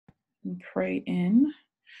and pray in.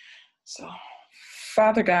 So,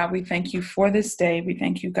 Father God, we thank you for this day. We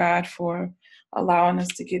thank you, God, for allowing us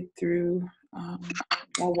to get through our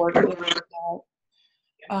work day,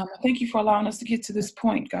 God. Thank you for allowing us to get to this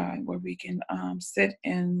point, God, where we can sit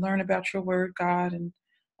and learn about your word, God, and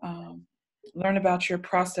learn about your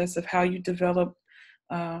process of how you develop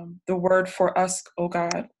the word for us, oh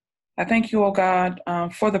God. I thank you, oh God,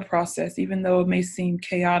 for the process, even though it may seem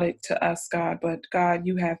chaotic to us, God. But God,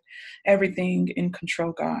 you have everything in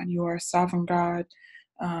control, God. You are a sovereign God.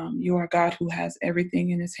 You are a God who has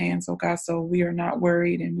everything in his hands, oh God. So we are not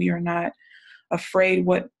worried and we are not afraid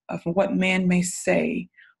of what man may say,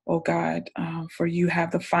 oh God, for you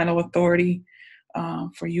have the final authority.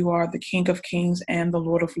 For you are the King of Kings and the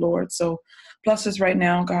Lord of Lords. So bless us right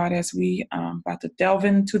now, God, as we about to delve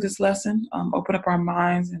into this lesson. Open up our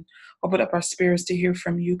minds and open up our spirits to hear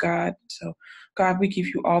from you, God. So, God, we give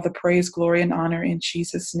you all the praise, glory, and honor in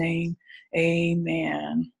Jesus' name.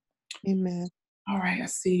 Amen. Amen. All right, I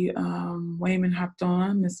see Wayman hopped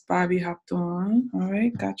on. Miss Bobby hopped on. All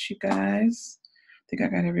right, got you guys. I think I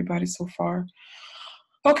got everybody so far.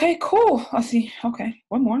 Okay, cool. I see. Okay,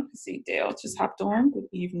 one more. Let's see. Dale just hopped on. Good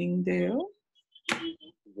evening, Dale. Good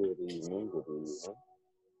evening. Good evening.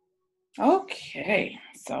 Okay,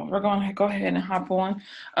 so we're going to go ahead and hop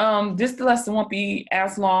on. This lesson won't be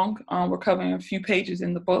as long. We're covering a few pages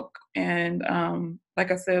in the book. And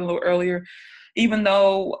like I said a little earlier, even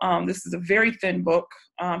though this is a very thin book,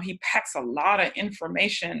 he packs a lot of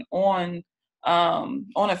information on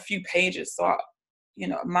a few pages. So,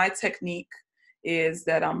 my technique is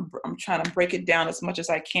that I'm trying to break it down as much as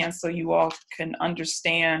I can so you all can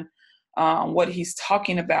understand what he's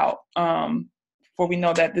talking about. For we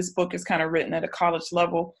know that this book is kind of written at a college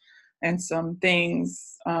level, and some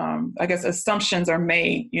things, I guess, assumptions are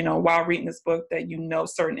made, while reading this book that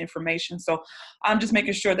certain information. So I'm just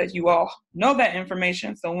making sure that you all know that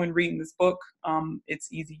information. So when reading this book, it's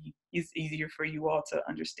easier for you all to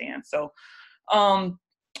understand. So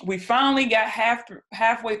we finally got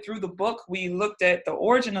halfway through the book. We looked at the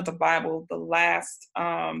origin of the Bible the last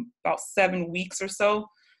about 7 weeks or so,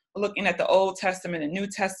 looking at the Old Testament and New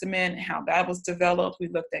Testament, how that was developed. We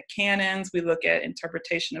looked at canons. We look at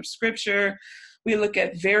interpretation of Scripture. We look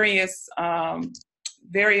at various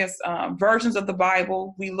versions of the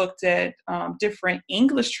Bible. We looked at different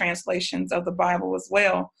English translations of the Bible as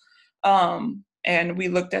well. And we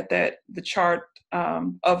looked at the chart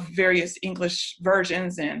of various English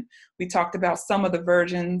versions, and we talked about some of the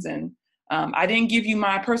versions. And I didn't give you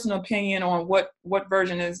my personal opinion on what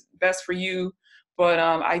version is best for you, but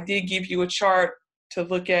I did give you a chart to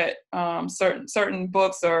look at. Certain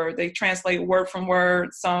books, or they translate word from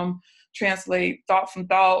word. Some translate thought from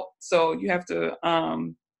thought. So you have to.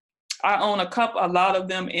 I own a lot of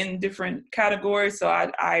them in different categories. So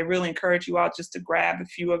I really encourage you all just to grab a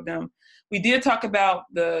few of them. We did talk about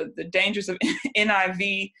the dangers of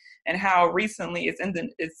NIV and how recently it's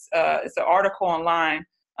an article online,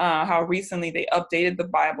 how recently they updated the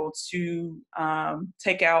Bible to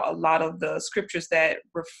take out a lot of the scriptures that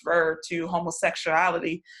refer to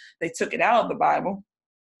homosexuality. They took it out of the Bible.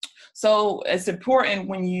 So it's important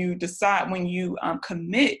when you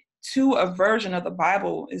commit to a version of the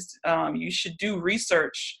Bible, is you should do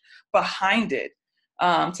research behind it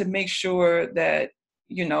to make sure that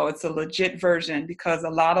it's a legit version, because a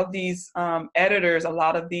lot of these editors, a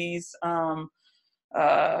lot of these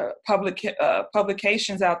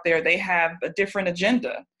publications out there, they have a different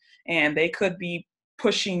agenda, and they could be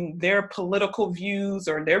pushing their political views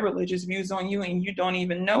or their religious views on you, and you don't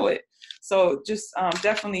even know it. So just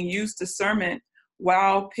definitely use discernment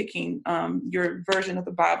while picking your version of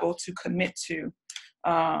the Bible to commit to.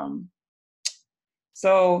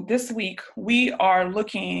 So this week we are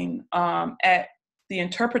looking at the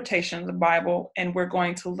interpretation of the Bible, and we're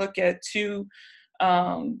going to look at two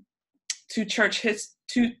church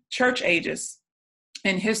ages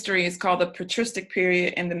in history. It's called the Patristic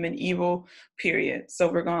period and the medieval period. So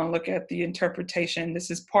we're going to look at the interpretation. This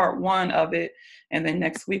is part one of it, and then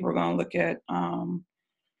next week we're going to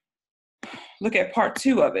look at part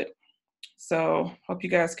two of it. So hope you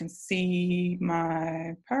guys can see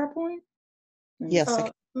my PowerPoint. Yes.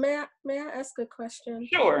 May I ask a question?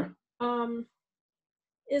 Sure.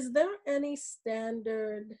 Is there any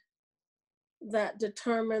standard that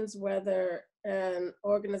determines whether an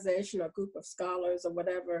organization or group of scholars or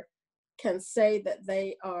whatever can say that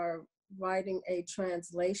they are writing a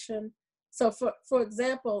translation? So for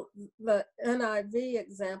example, the NIV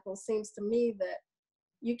example seems to me that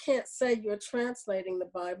you can't say you're translating the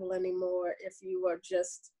Bible anymore if you are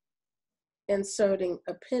just inserting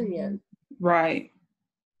opinion. Right.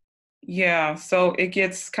 Yeah, so it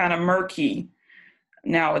gets kind of murky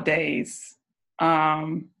nowadays,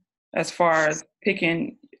 as far as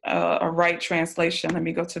picking a right translation. Let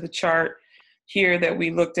me go to the chart here that we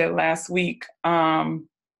looked at last week.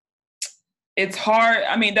 It's hard.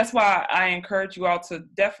 I mean, that's why I encourage you all to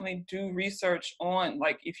definitely do research on,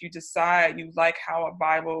 like, if you decide you like how a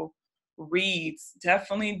Bible reads,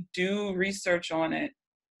 definitely do research on it,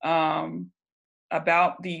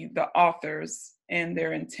 about the authors and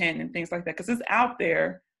their intent and things like that, because it's out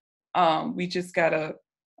there. We just gotta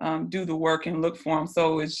do the work and look for them.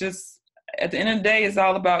 So it's just, at the end of the day, it's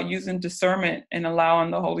all about using discernment and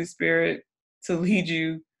allowing the Holy Spirit to lead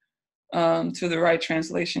you to the right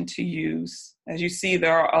translation to use. As you see,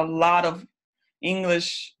 there are a lot of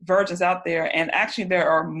English versions out there, and actually there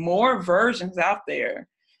are more versions out there.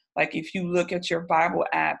 Like if you look at your Bible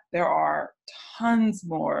app, there are tons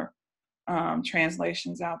more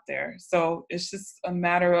translations out there. So it's just a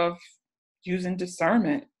matter of using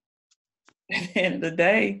discernment at the end of the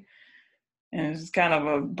day. And it's kind of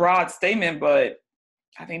a broad statement, but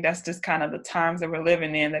I think that's just kind of the times that we're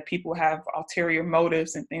living in, that people have ulterior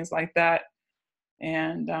motives and things like that.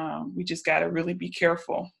 And we just got to really be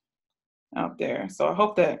careful out there. So I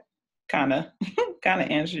hope that kind of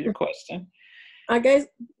answered your question. I guess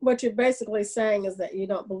what you're basically saying is that you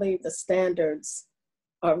don't believe the standards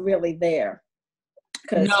are really there.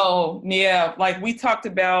 No, yeah, like we talked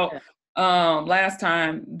about last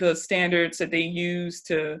time, the standards that they use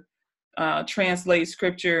to translate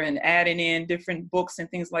scripture and adding in different books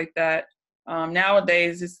and things like that.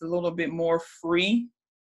 Nowadays, it's a little bit more free,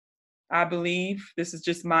 I believe. This is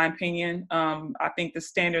just my opinion. I think the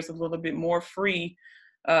standards are a little bit more free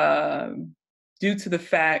due to the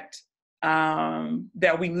fact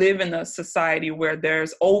that we live in a society where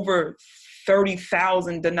there's over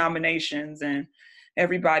 30,000 denominations, and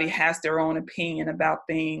everybody has their own opinion about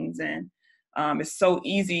things. And it's so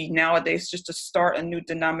easy nowadays just to start a new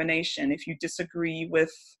denomination. If you disagree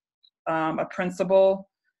with a principle,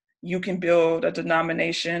 you can build a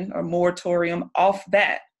denomination or moratorium off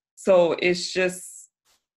that. So it's just,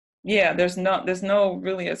 yeah, there's no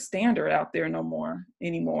really a standard out there anymore.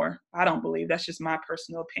 I don't believe. That's just my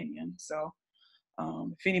personal opinion. So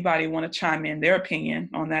if anybody want to chime in their opinion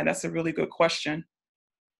on that, that's a really good question.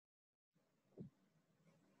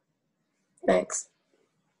 Thanks.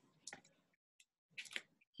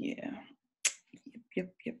 Yeah.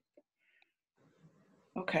 Yep.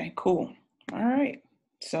 Okay, cool. All right.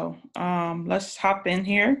 So let's hop in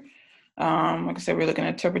here. Like I said, we're looking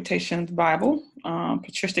at interpretation of the Bible,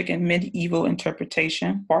 patristic and medieval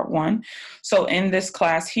interpretation, part 1. So in this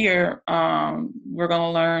class here, we're going to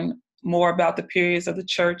learn more about the periods of the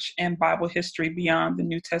church and Bible history beyond the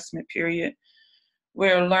New Testament period.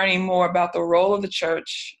 We're learning more about the role of the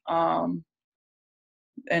church and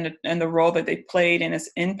the role that they played and its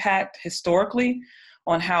impact historically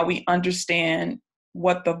on how we understand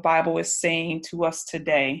what the Bible is saying to us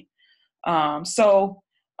today.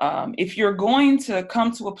 If you're going to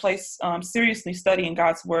come to a place seriously studying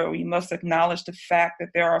God's word, we must acknowledge the fact that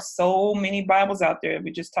there are so many Bibles out there that we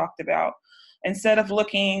just talked about. Instead of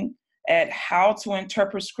looking at how to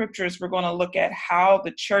interpret scriptures, we're going to look at how the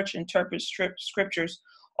church interprets scriptures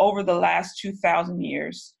over the last 2,000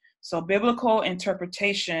 years. So biblical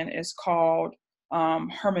interpretation is called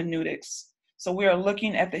hermeneutics. So we are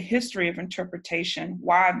looking at the history of interpretation.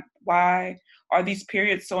 Why are these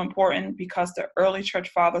periods so important? Because the early church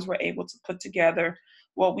fathers were able to put together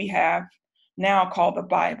what we have now called the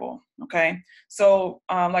Bible. Okay, so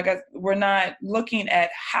we're not looking at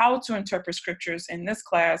how to interpret scriptures in this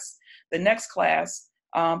class. The next class,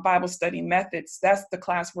 Bible study methods, that's the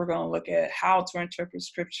class we're going to look at how to interpret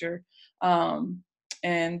scripture.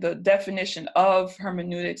 And the definition of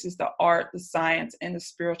hermeneutics is the art, the science, and the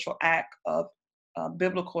spiritual act of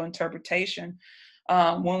biblical interpretation.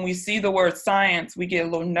 When we see the word science, we get a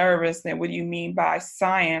little nervous. Then what do you mean by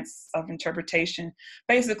science of interpretation?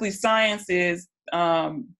 Basically, science is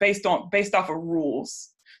based off of rules.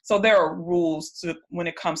 So there are rules when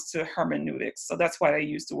it comes to hermeneutics. So that's why they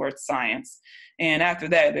use the word science. And after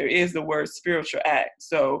that, there is the word spiritual act,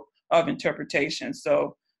 so of interpretation.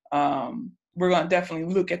 So we're going to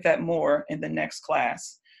definitely look at that more in the next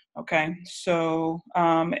class. Okay, so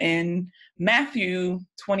in Matthew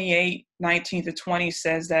 28:19-20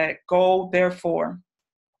 says that, "Go therefore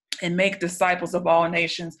and make disciples of all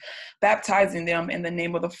nations, baptizing them in the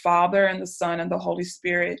name of the Father and the Son and the Holy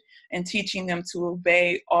Spirit, and teaching them to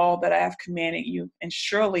obey all that I have commanded you. And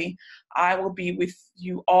surely I will be with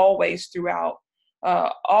you always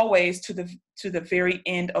always to the very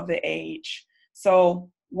end of the age."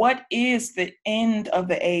 So what is the end of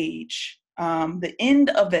the age? the end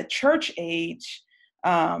of the church age,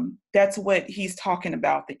 that's what he's talking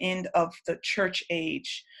about, the end of the church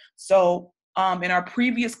age. So in our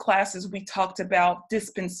previous classes, we talked about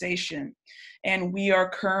dispensation, and we are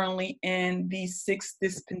currently in the sixth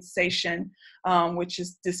dispensation, which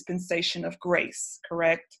is dispensation of grace,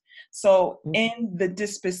 correct? So in the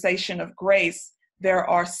dispensation of grace, there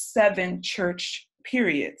are 7 church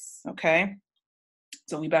periods, okay?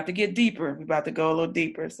 So we about to get deeper. We about to go a little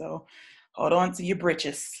deeper. So hold on to your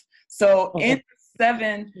britches. So in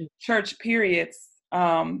 7 church periods,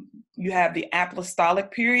 you have the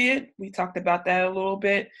apostolic period. We talked about that a little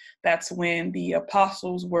bit. That's when the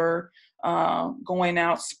apostles were going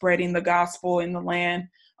out spreading the gospel in the land.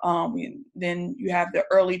 Then you have the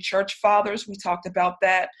early church fathers. We talked about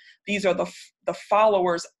that. These are the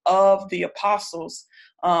followers of the apostles.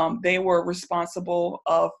 They were responsible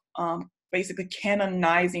of basically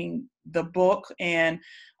canonizing the book and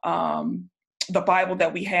the Bible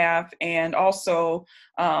that we have. And also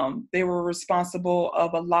they were responsible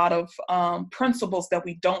of a lot of principles that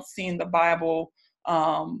we don't see in the Bible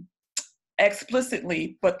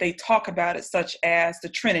explicitly, but they talk about it, such as the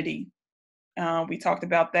Trinity. We talked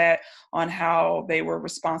about that on how they were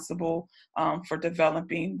responsible for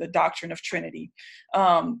developing the doctrine of Trinity.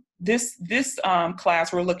 This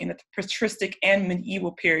class, we're looking at the patristic and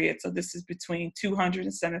medieval period. So this is between 200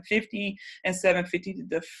 and 750 and 750 to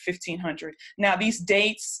the 1500. Now these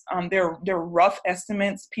dates, they're rough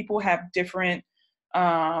estimates. People have different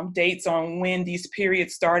dates on when these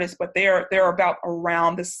periods started, but they're about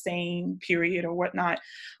around the same period or whatnot.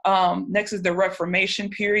 Next is the Reformation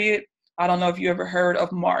period. I don't know if you ever heard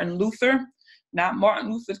of Martin Luther, not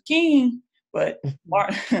Martin Luther King, but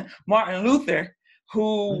Martin Luther,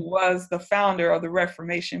 who was the founder of the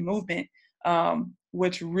Reformation movement,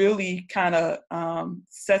 which really kind of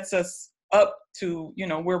sets us up to,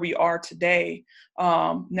 where we are today.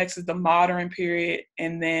 Next is the modern period,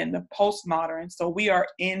 and then the postmodern. So we are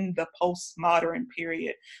in the postmodern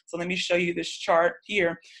period. So let me show you this chart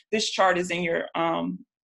here. This chart is in your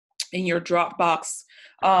Dropbox.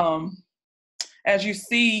 As you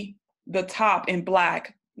see the top in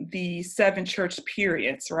black, the 7 church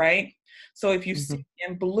periods, right? So if you see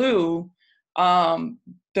in blue,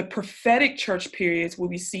 the prophetic church periods, what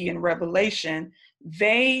we see in Revelation,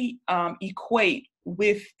 they equate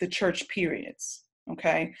with the church periods,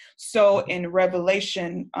 okay? So in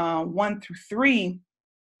Revelation 1 through 3,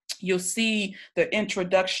 you'll see the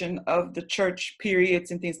introduction of the church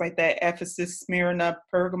periods and things like that: Ephesus, Smyrna,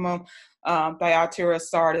 Pergamum, Thyatira,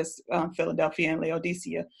 Sardis, Philadelphia, and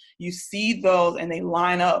Laodicea. You see those and they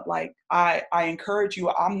line up. Like I encourage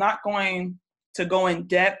you, I'm not going to go in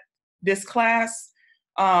depth this class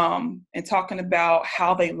and talking about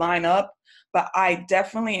how they line up, but I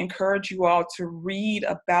definitely encourage you all to read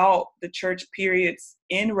about the church periods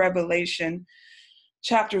in Revelation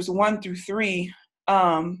chapters 1 through 3.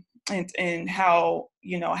 And how,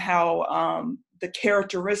 the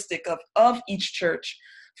characteristic of each church.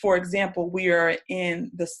 For example, we are in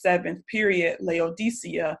the 7th period,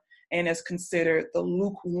 Laodicea, and is considered the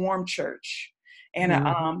lukewarm church.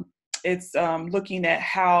 And it's looking at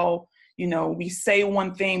how, we say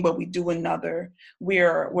one thing, but we do another.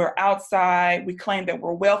 We're outside, we claim that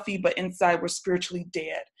we're wealthy, but inside we're spiritually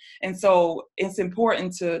dead. And so it's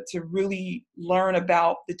important to really learn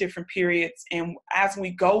about the different periods. And as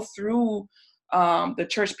we go through the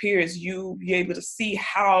church periods, you'll be able to see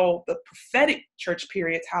how the prophetic church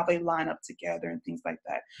periods, how they line up together and things like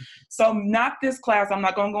that. So not this class, I'm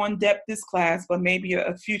not going to go in depth this class, but maybe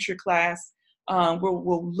a future class,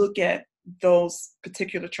 we'll look at those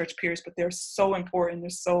particular church periods, but they're so important.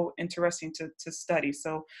 They're so interesting to study.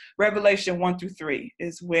 So Revelation 1 through 3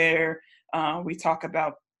 is where they talk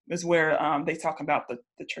about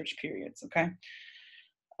the church periods. Okay.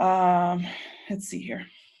 Let's see here.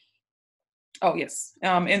 Oh, yes.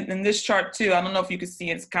 In this chart too, I don't know if you can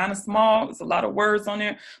see it. It's kind of small. It's a lot of words on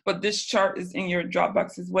there, but this chart is in your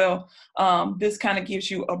Dropbox as well. This kind of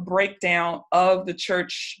gives you a breakdown of the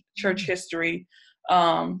church history.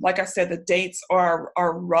 Like I said, the dates are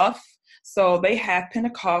rough. So they have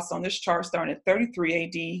Pentecost on this chart starting at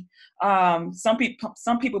 33 AD. Some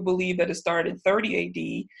people believe that it started in 30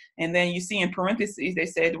 AD. And then you see in parentheses, they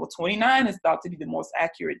said, well, 29 is thought to be the most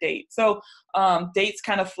accurate date. So dates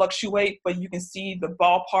kind of fluctuate, but you can see the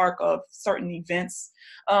ballpark of certain events.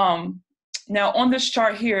 Now on this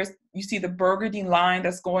chart here, you see the burgundy line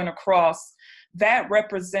that's going across. That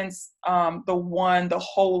represents the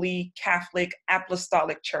Holy Catholic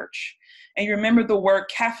Apostolic Church. And you remember the word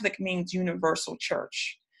Catholic means universal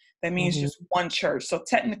church. That means just one church. So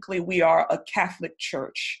technically we are a Catholic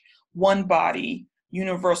church, one body,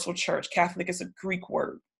 universal church. Catholic is a Greek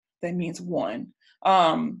word that means one.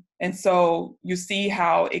 And so you see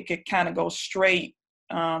how it could kind of go straight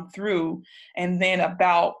through. And then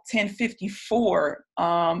about 1054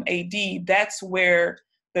 AD, that's where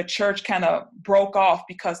the church kind of broke off,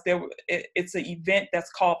 because it's an event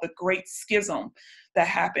that's called the Great Schism that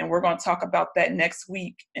happened. We're going to talk about that next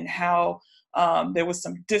week, and how there was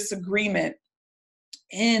some disagreement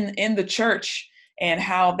in the church, and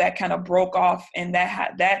how that kind of broke off, and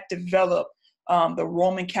that developed the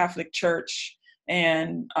Roman Catholic Church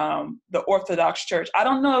and the Orthodox Church. I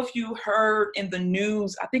don't know if you heard in the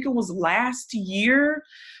news, I think it was last year,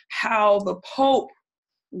 how the Pope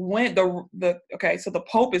went, so the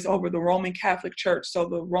Pope is over the Roman Catholic Church. So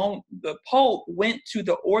the Pope went to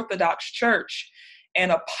the Orthodox Church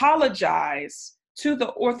and apologized to the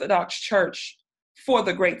Orthodox Church for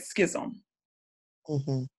the Great Schism.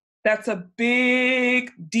 Mm-hmm. That's a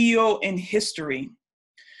big deal in history.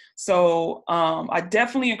 So I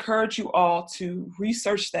definitely encourage you all to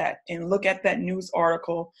research that and look at that news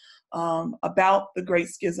article about the Great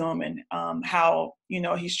Schism, and how,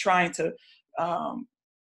 he's trying to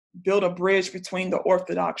build a bridge between the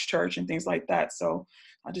Orthodox Church and things like that. So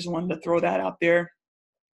I just wanted to throw that out there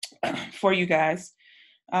for you guys.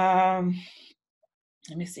 Let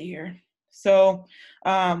me see here. So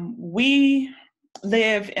we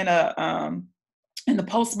live in the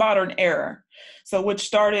postmodern era, so which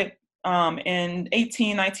started in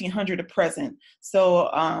 1900 to present. So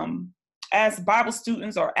as Bible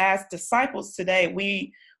students, or as disciples today,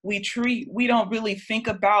 we don't really think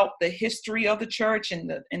about the history of the church and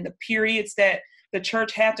the periods that the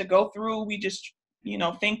church had to go through. We just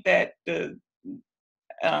think that the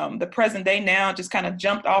present day now just kind of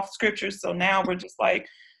jumped off scriptures. So now we're just like,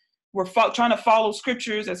 we're trying to follow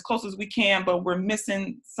scriptures as close as we can, but we're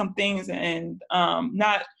missing some things, and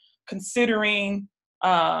not considering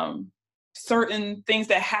certain things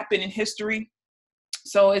that happen in history.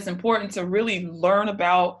 So it's important to really learn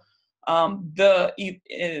about the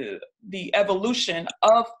evolution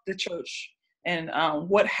of the church, and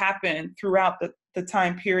what happened throughout the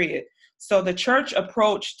time period. So the church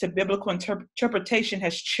approach to biblical interpretation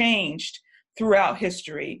has changed throughout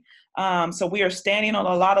history. So we are standing on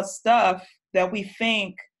a lot of stuff that we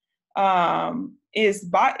think is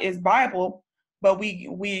Bible, but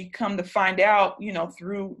we come to find out,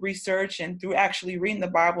 through research and through actually reading the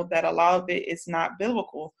Bible, that a lot of it is not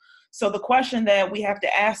biblical. So the question that we have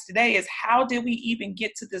to ask today is, how did we even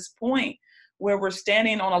get to this point where we're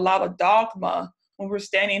standing on a lot of dogma, when we're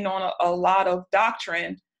standing on a lot of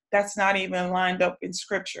doctrine that's not even lined up in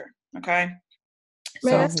scripture? Okay.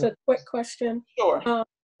 May I ask a quick question? Sure.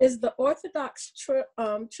 Is the Orthodox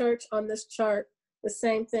Church on this chart the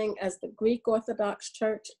same thing as the Greek Orthodox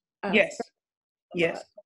Church? Yes. Yes.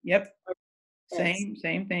 Yep.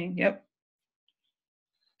 Same thing. Yep.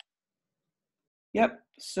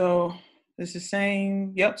 So it's the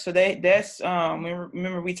same. Yep. So that's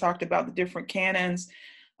remember we talked about the different canons.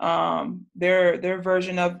 Their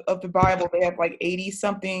version of the Bible, they have like 80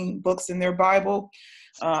 something books in their Bible.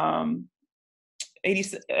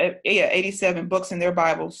 87 books in their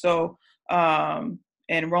Bible. So and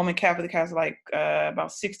Roman Catholic has like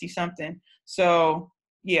about 60 something. So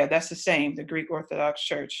yeah, that's the same, the Greek Orthodox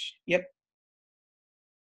Church. Yep.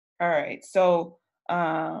 All right. So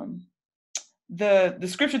the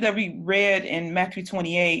scripture that we read in Matthew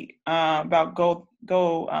 28 about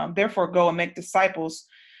therefore go and make disciples,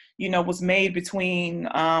 was made between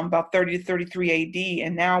about 30 to 33 AD,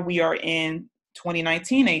 and now we are in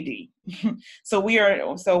 2019 AD. So we are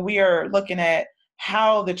looking at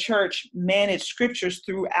how the church managed scriptures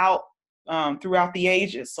throughout the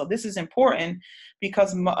ages. So this is important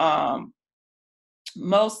because most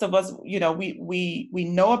of us, we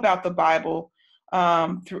know about the Bible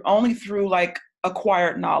through like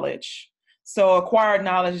acquired knowledge. So acquired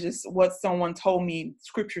knowledge is what someone told me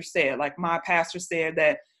scripture said. Like my pastor said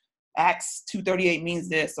that Acts 2:38 means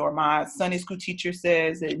this, or my Sunday school teacher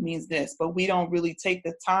says it means this, but we don't really take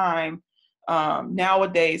the time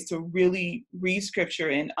nowadays to really read scripture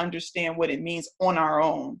and understand what it means on our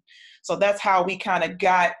own. So that's how we kind of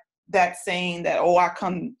got that saying that,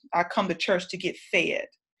 I come to church to get fed.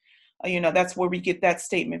 That's where we get that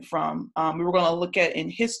statement from. We were going to look at in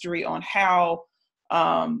history on how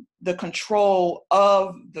the control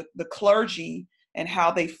of the clergy and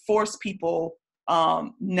how they forced people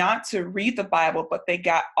not to read the Bible, but they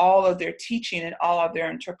got all of their teaching and all of their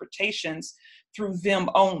interpretations through them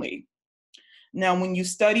only. Now, when you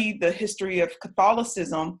study the history of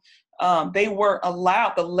Catholicism,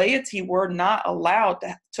 the laity were not allowed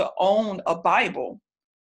to own a Bible.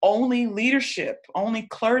 only leadership, only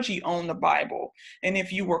clergy own the Bible. And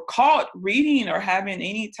if you were caught reading or having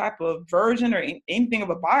any type of version or anything of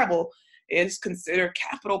a Bible, it's considered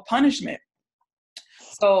capital punishment.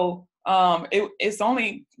 So it's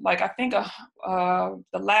only like, I think the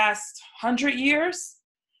last 100 years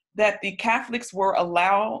that the Catholics were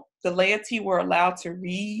allowed, the laity were allowed to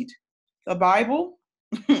read the Bible.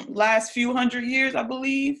 Last few 100 years, I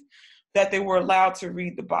believe, that they were allowed to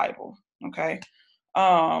read the Bible. Okay.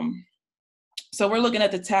 So we're looking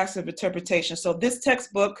at the text of interpretation. So this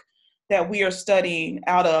textbook that we are studying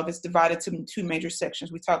out of is divided to two major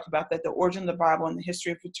sections. We talked about that, the origin of the Bible and the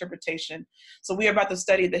history of interpretation. So we are about to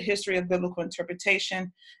study the history of biblical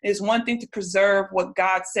interpretation. It is one thing to preserve what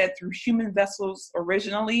God said through human vessels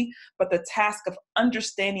originally, but the task of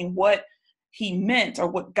understanding what he meant, or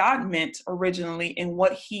what God meant originally, and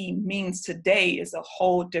what he means today is a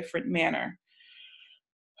whole different manner.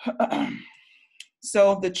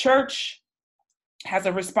 So the church has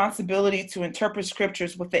a responsibility to interpret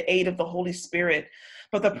scriptures with the aid of the Holy Spirit.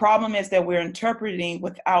 But the problem is that we're interpreting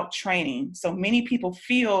without training. So many people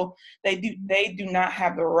feel they do not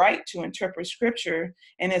have the right to interpret scripture,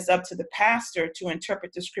 and it's up to the pastor to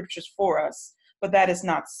interpret the scriptures for us. But that is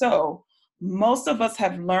not so. Most of us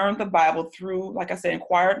have learned the Bible through, like I said,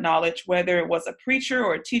 acquired knowledge, whether it was a preacher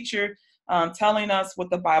or a teacher telling us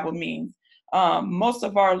what the Bible means. Most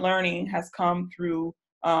of our learning has come through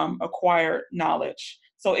acquired knowledge.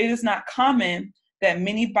 So it is not common that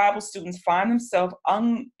many Bible students find themselves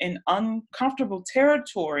in uncomfortable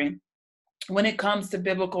territory when it comes to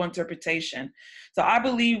biblical interpretation. So I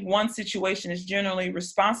believe one situation is generally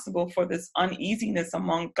responsible for this uneasiness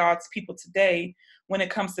among God's people today when it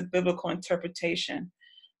comes to biblical interpretation.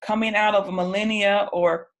 Coming out of a millennia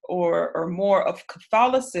or more of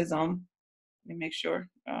Catholicism, let me make sure.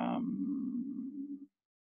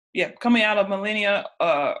 Coming out of millennia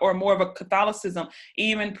or more of a Catholicism,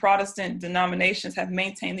 even Protestant denominations have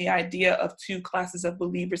maintained the idea of two classes of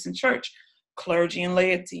believers in church, clergy and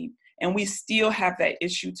laity. And we still have that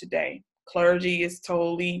issue today. Clergy is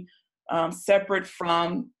totally separate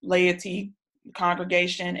from laity,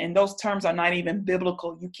 congregation, and those terms are not even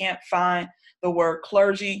biblical. You can't find the word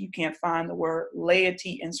clergy, you can't find the word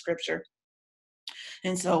laity in scripture.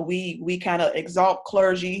 And so we kind of exalt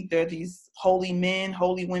clergy. They're these holy men,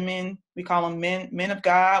 holy women. We call them men of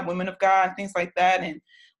God, women of God, things like that. And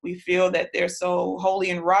we feel that they're so holy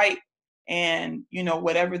and right. And, you know,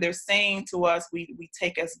 whatever they're saying to us, we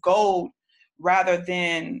take as gold rather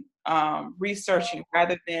than researching,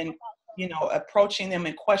 rather than, you know, approaching them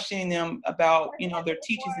and questioning them about, you know, their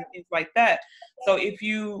teachings and things like that. So if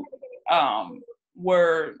you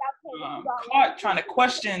were caught trying to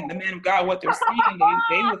question the man of God, what they're saying,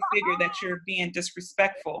 they would figure that you're being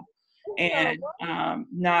disrespectful and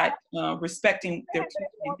not respecting their teaching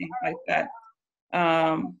and things like that.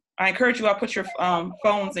 I encourage you all put your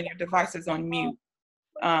phones and your devices on mute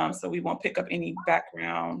so we won't pick up any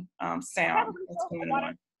background sound that's going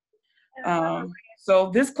on.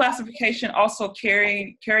 So this classification also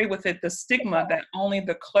carry with it the stigma that only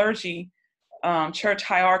the clergy church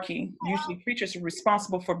hierarchy, usually preachers, are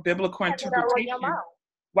responsible for biblical interpretation,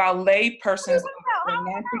 while lay persons or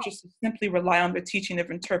non-preachers simply rely on the teaching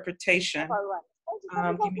of interpretation.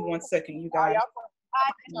 Give me 1 second, you guys.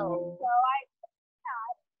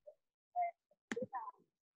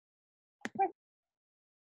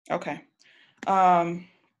 Okay. All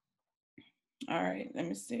right, let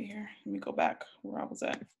me see here. Let me go back where I was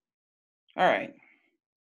at. All right.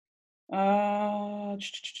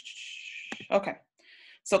 Okay.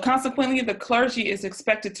 So consequently, the clergy is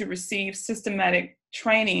expected to receive systematic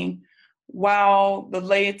training while the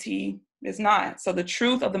laity is not. So the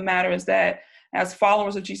truth of the matter is that as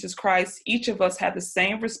followers of Jesus Christ, each of us have the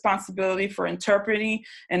same responsibility for interpreting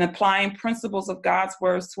and applying principles of God's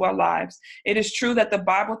words to our lives. It is true that the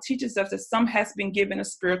Bible teaches us that some has been given a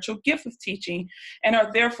spiritual gift of teaching and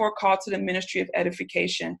are therefore called to the ministry of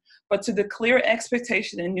edification. But to the clear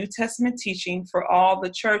expectation in New Testament teaching for all the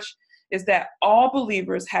church is that all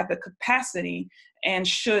believers have the capacity and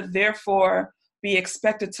should therefore be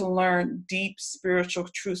expected to learn deep spiritual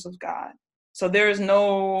truths of God. So there's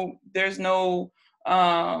no, it's not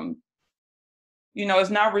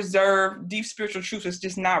reserved. Deep spiritual truth is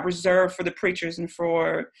just not reserved for the preachers and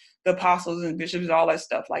for the apostles and bishops and all that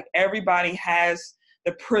stuff. Like everybody has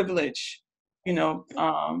the privilege,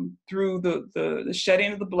 through the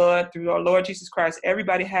shedding of the blood, through our Lord Jesus Christ.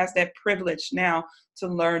 Everybody has that privilege now to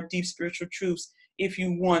learn deep spiritual truths if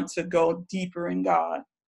you want to go deeper in God.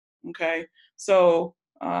 Okay, so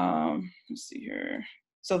let's see here.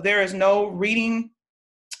 So there is no reading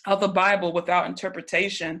of the Bible without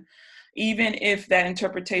interpretation. even if that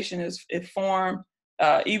interpretation is formed,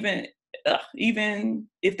 even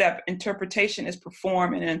if that interpretation is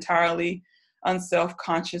performed in an entirely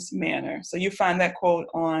unself-conscious manner. So you find that quote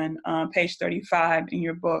on page 35 in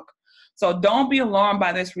your book. So don't be alarmed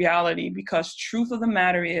by this reality, because truth of the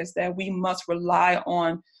matter is that we must rely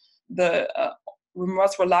on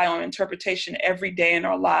interpretation every day in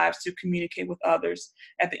our lives to communicate with others.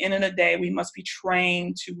 At the end of the day, we must be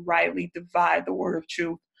trained to rightly divide the word of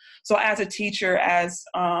truth. So as a teacher, as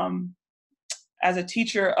a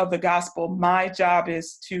teacher of the gospel, my job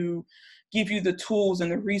is to give you the tools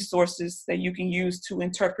and the resources that you can use to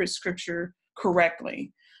interpret scripture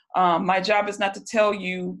correctly. My job is not to tell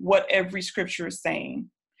you what every scripture is saying.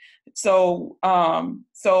 So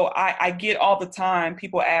I get all the time,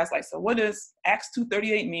 people ask, like, so what does Acts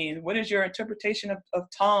 2:38 mean? What is your interpretation of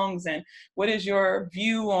tongues? And what is your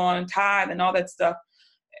view on tithe and all that stuff?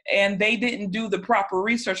 And they didn't do the proper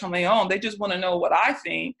research on their own. They just want to know what I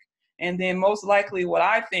think. And then most likely what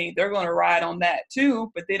I think, they're going to ride on that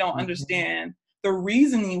too, but they don't understand the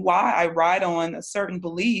reasoning why I ride on a certain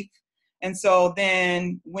belief. And so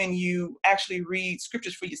then when you actually read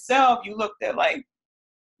scriptures for yourself, you look at, like,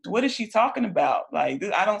 what is she talking about? Like,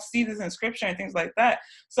 I don't see this in scripture and things like that.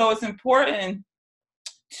 So it's important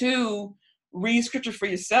to read scripture for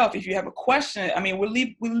yourself. If you have a question, I mean, we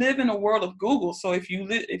live in a world of Google. So if you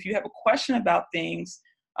have a question about things,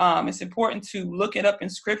 it's important to look it up in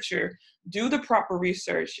scripture, do the proper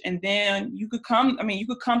research, and then you could come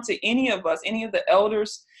to any of us, any of the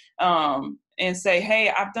elders, and say, hey,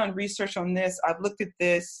 I've done research on this. I've looked at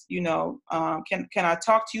this, can I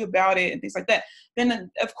talk to you about it and things like that.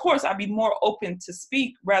 Then of course I'd be more open to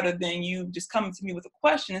speak, rather than you just coming to me with a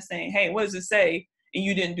question and saying, hey, what does it say? And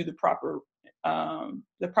you didn't do the proper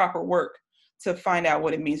work to find out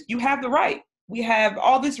what it means. You have the right. We have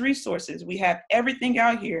all these resources. We have everything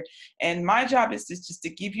out here. And my job is just to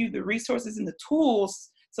give you the resources and the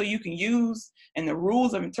tools so you can use, and the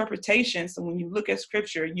rules of interpretation. So when you look at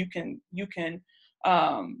scripture, you can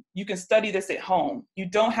study this at home. You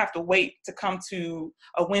don't have to wait to come to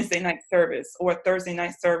a Wednesday night service or a Thursday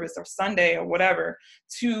night service or Sunday or whatever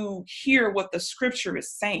to hear what the scripture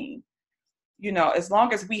is saying. As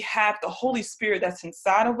long as we have the Holy Spirit that's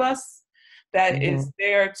inside of us, that is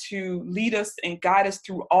there to lead us and guide us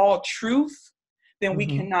through all truth, then we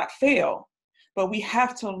cannot fail. But we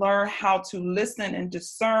have to learn how to listen and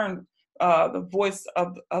discern the voice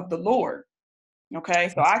of the Lord. Okay,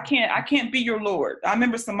 so I can't be your Lord. I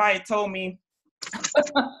remember somebody told me,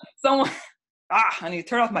 I need to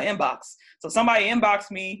turn off my inbox. So somebody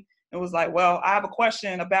inboxed me and was like, well, I have a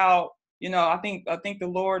question about, I think the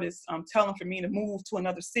Lord is telling for me to move to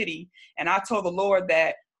another city. And I told the Lord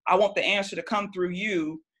that I want the answer to come through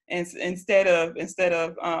you, and instead of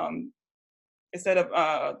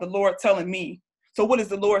the Lord telling me. So what is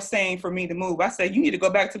the Lord saying for me to move? I said, you need to go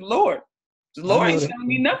back to the Lord. The Lord ain't telling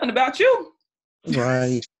me nothing about you.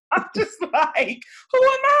 Right. I'm just like, who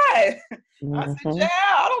am I? I said, yeah,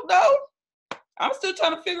 I don't know. I'm still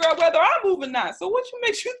trying to figure out whether I'm moving or not. So what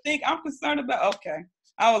makes you think I'm concerned about? Okay.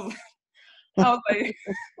 I was like,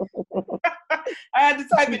 I had to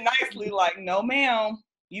type it nicely, like, no, ma'am.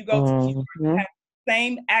 You go to the Lord, have the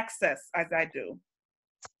same access as I do.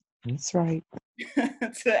 That's right.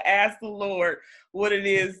 To ask the Lord what it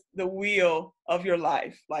is, the will of your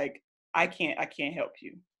life. Like, I can't help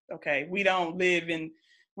you. Okay. We don't live in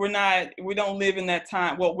that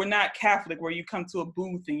time. Well, we're not Catholic where you come to a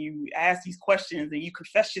booth and you ask these questions and you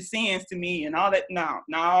confess your sins to me and all that. No,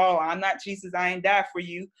 I'm not Jesus. I ain't died for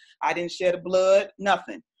you. I didn't shed blood,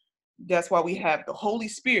 nothing. That's why we have the Holy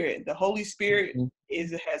Spirit. The Holy Spirit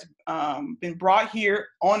has been brought here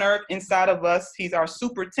on earth inside of us. He's our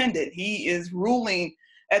superintendent. He is ruling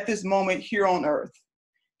at this moment here on earth.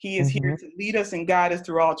 He is here to lead us and guide us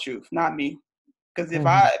through all truth, not me. Because if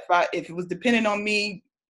it was dependent on me,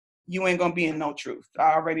 you ain't gonna be in no truth.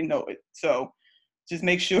 I already know it. So just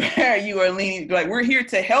make sure you are leaning. Like, we're here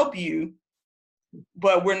to help you,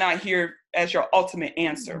 but we're not here as your ultimate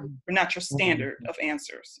answer. We're not your standard of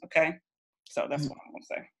answers. Okay. So that's what I'm gonna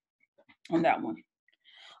say on that one.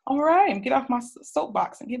 All right, get off my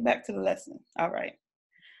soapbox and get back to the lesson. All right.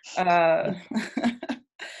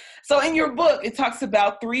 So in your book, it talks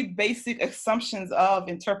about 3 basic assumptions of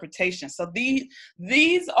interpretation. So these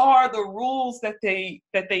are the rules that they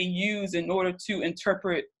use in order to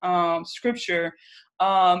interpret scripture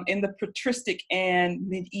in the patristic and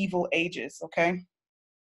medieval ages. Okay.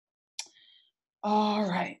 All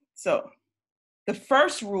right. So the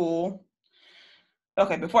first rule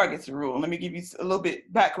Okay, before I get to the rule, let me give you a little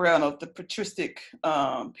bit background of the patristic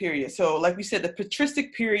period. So like we said, the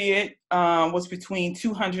patristic period was between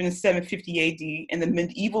 200 and 750 AD, and the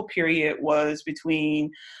medieval period was between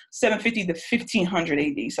 750 to 1500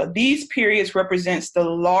 AD. So these periods represents the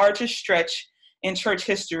largest stretch in church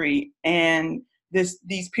history, and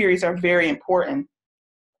these periods are very important.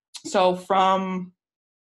 So from,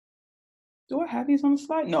 do I have these on the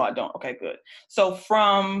slide? No, I don't. Okay, good. So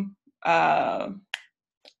from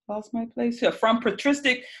lost my place here. From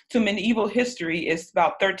patristic to medieval history is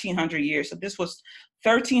about 1300 years. So this was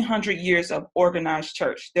 1300 years of organized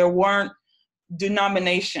church. There weren't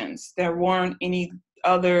denominations. There weren't any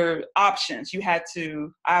other options. You had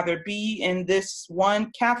to either be in this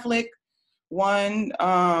one Catholic,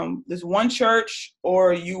 this one church,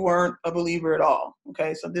 or you weren't a believer at all.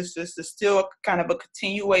 Okay, so this is still kind of a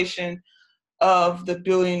continuation of the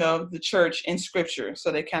building of the church in scripture.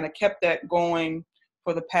 So they kind of kept that going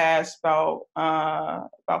for the past about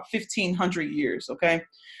 1500 years. Okay.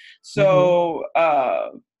 So,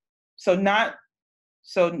 not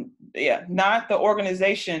the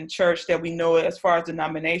organization church that we know as far as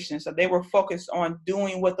denomination. So they were focused on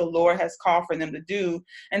doing what the Lord has called for them to do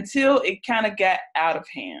until it kind of got out of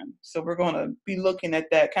hand. So we're going to be looking at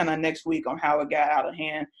that kind of next week on how it got out of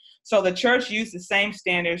hand. So the church used the same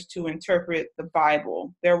standards to interpret the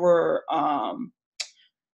Bible. There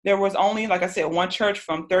was only, like I said, one church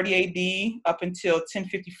from 30 AD up until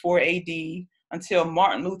 1054 AD, until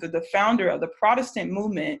Martin Luther, the founder of the Protestant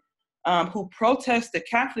movement, who protested the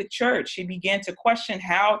Catholic Church. He began to question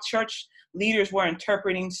how church leaders were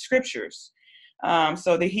interpreting scriptures.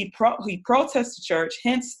 So that he protested the church,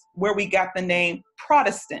 hence where we got the name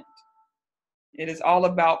Protestant. It is all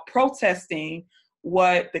about protesting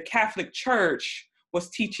what the Catholic Church was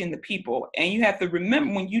teaching the people. And you have to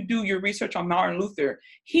remember, when you do your research on Martin Luther,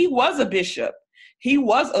 he was a bishop. He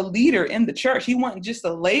was a leader in the church. He wasn't just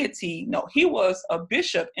a laity. No, he was a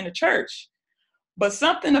bishop in the church. But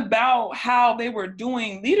something about how they were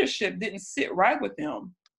doing leadership didn't sit right with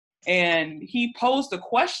him. And he posed a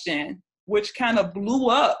question which kind of blew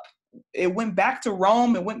up. It went back to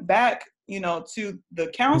Rome. It went back, to the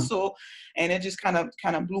council, and it just kind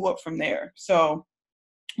of blew up from there. So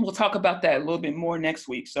we'll talk about that a little bit more next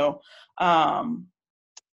week. So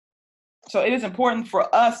it is important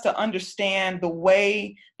for us to understand the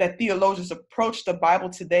way that theologians approach the Bible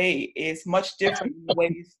today is much different than the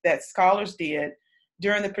ways that scholars did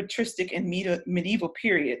during the patristic and medieval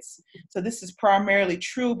periods. So this is primarily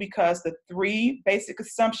true because the three basic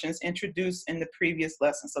assumptions introduced in the previous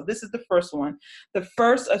lesson. So this is the first one. The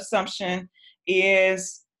first assumption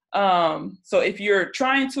is, so if you're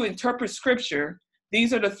trying to interpret scripture,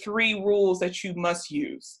 these are the three rules that you must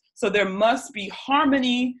use. So there must be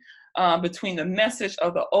harmony between the message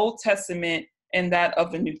of the Old Testament and that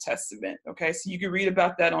of the New Testament. Okay, so you can read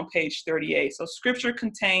about that on page 38. So scripture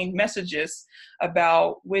contained messages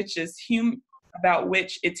about which its human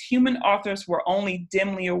authors were only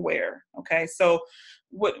dimly aware. Okay, so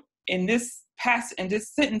what in this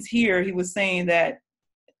sentence here, he was saying that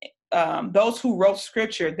those who wrote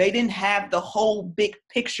scripture, they didn't have the whole big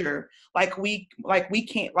picture like we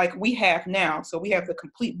have now. So we have the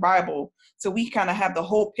complete Bible. So we kind of have the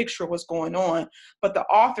whole picture of what's going on. But the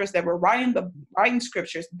authors that were writing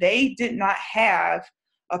scriptures, they did not have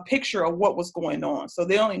a picture of what was going on. So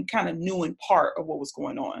they only kind of knew in part of what was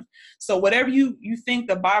going on. So whatever you think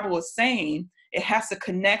the Bible is saying, it has to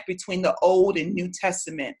connect between the Old and New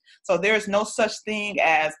Testament. So there's no such thing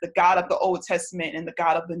as the God of the Old Testament and the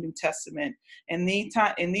God of the New Testament. In these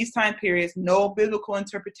time periods, no biblical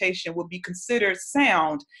interpretation would be considered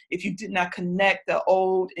sound if you did not connect the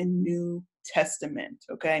Old and New Testament,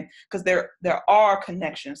 okay? Because there are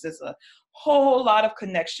connections. There's a whole lot of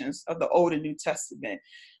connections of the Old and New Testament.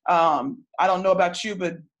 I don't know about you,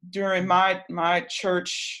 but during my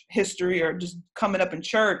church history, or just coming up in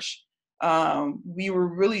church, we were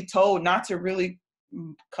really told not to really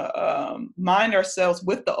mind ourselves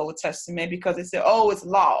with the Old Testament, because they said, oh, it's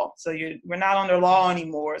law. So we're not under law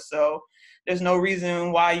anymore. So there's no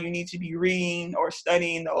reason why you need to be reading or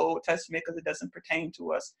studying the Old Testament, because it doesn't pertain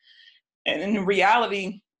to us. And in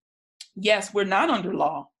reality, yes, we're not under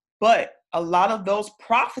law, but a lot of those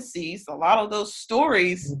prophecies, a lot of those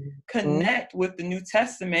stories connect with the New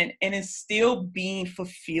Testament, and is still being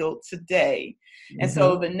fulfilled today. And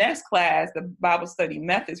so the next class, the Bible study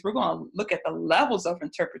methods, we're going to look at the levels of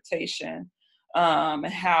interpretation, and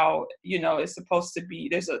how, it's supposed to be.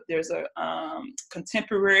 There's a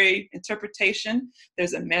contemporary interpretation,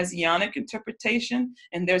 there's a messianic interpretation,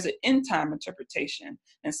 and there's an end time interpretation.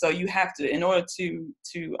 And so you have to, in order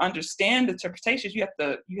to understand the interpretations, you have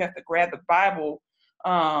to grab the Bible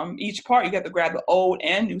each part, you got to grab the old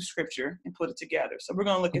and new scripture and put it together. So we're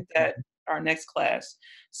going to look at that our next class.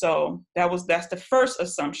 So that's the first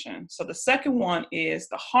assumption. So the second one is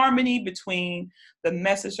the harmony between the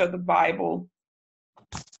message of the Bible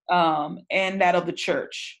and that of the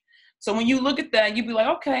church. So when you look at that, you'd be like,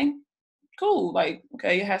 okay, cool. Like,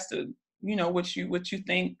 okay, it has to, what you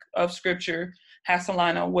think of scripture has to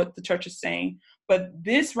line on what the church is saying. But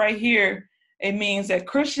this right here, it means that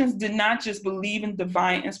Christians did not just believe in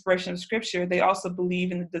divine inspiration of scripture, they also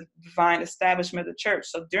believe in the divine establishment of the church.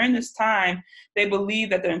 So during this time, they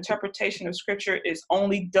believe that the interpretation of scripture is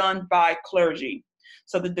only done by clergy.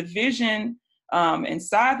 So the division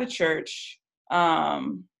inside the church, I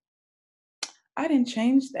didn't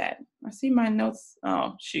change that. I see my notes.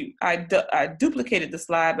 Oh, shoot. I duplicated the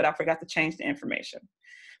slide, but I forgot to change the information.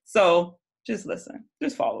 So just listen,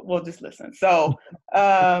 just follow. Well, just listen. So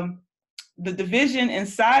the division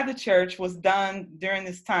inside the church was done during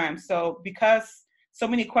this time. So because so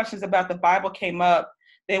many questions about the Bible came up,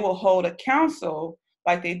 they will hold a council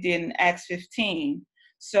like they did in Acts 15.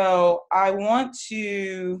 So I want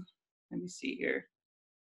to, let me see here.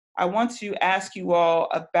 I want to ask you all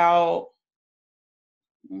about,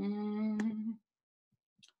 can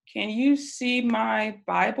you see my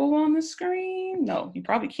Bible on the screen? No, you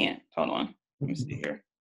probably can't. Hold on. Let me see here.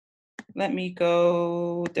 Let me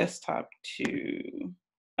go desktop 2.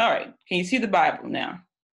 All right. Can you see the Bible now?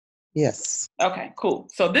 Yes. Okay, cool.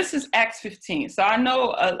 So this is Acts 15. So I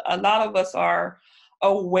know a lot of us are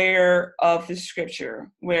aware of the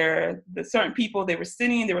scripture where the certain people, they were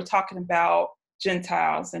talking about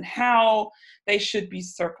Gentiles and how they should be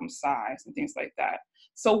circumcised and things like that.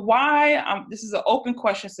 So why, this is an open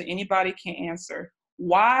question so anybody can answer.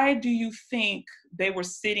 Why do you think they were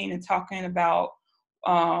sitting and talking about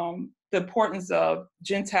the importance of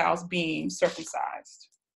Gentiles being circumcised?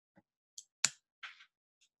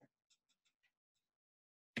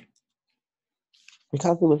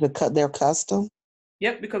 Because it was their custom.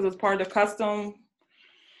 Yep, because it was part of the custom.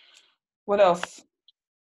 What else?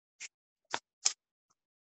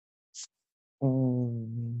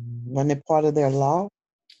 Wasn't it part of their law?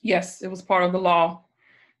 Yes, it was part of the law.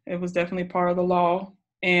 It was definitely part of the law.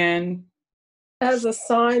 And as a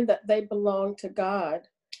sign that they belong to God.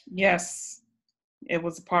 Yes, it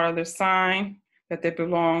was a part of their sign that they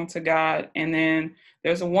belong to God. And then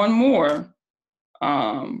there's one more.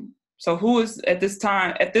 So who is at this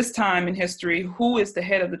time in history, who is the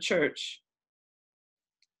head of the church?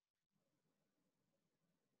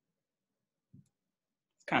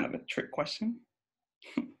 It's kind of a trick question.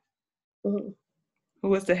 Mm-hmm.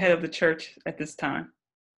 Who is the head of the church at this time?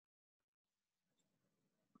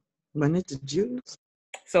 Wasn't it the Jews?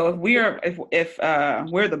 So if we're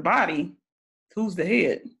the body, who's the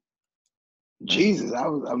head? Jesus, I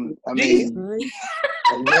Jesus. mean,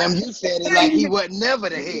 damn, you said it like he wasn't never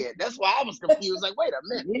the head. That's why I was confused. Like, wait a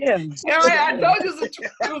minute. Yeah. All right, I told you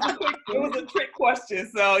it was a trick question.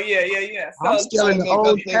 So yeah. So I'm still in the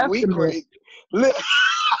Old Testament.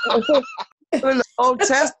 In the Old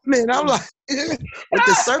Testament, I'm like, with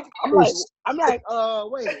the circumcision. I'm like,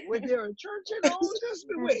 wait, was there a church in the Old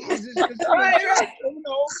Testament? Wait, is this just Right.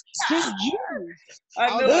 just Jews?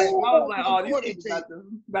 I knew it. I was like, oh, these people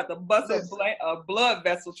about to bust a blood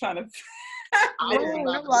vessel trying to.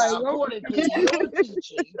 According to your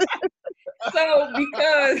teaching, so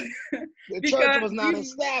because the church was not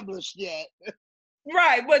established yet.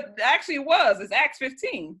 Right, but actually it was. It's Acts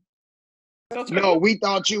 15. No, we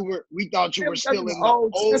thought you were still in the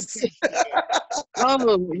Old Testament.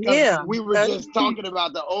 Yeah. We were just talking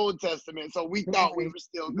about the Old Testament, so we thought we were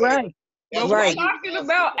still there. Right. Well, we're talking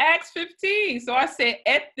about Acts 15. So I said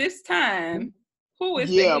at this time, who is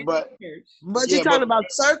the head of the church? But you're talking about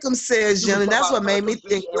circumcision, and that's what made me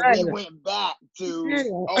think. We went back to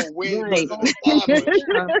when it was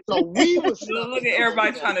established. So we was look at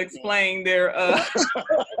everybody trying to explain their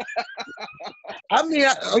I mean,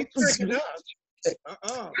 it's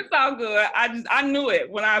all good. I knew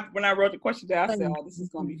it when I wrote the question down. I said, "Oh, this is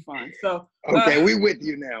gonna be fun." So okay, we with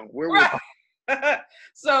you now. We're with you.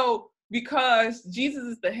 So because Jesus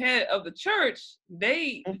is the head of the church,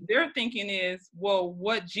 their thinking is, well,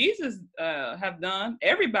 what Jesus have done,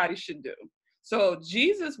 everybody should do. So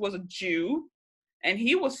Jesus was a Jew, and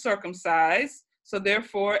he was circumcised. So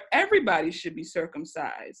therefore, everybody should be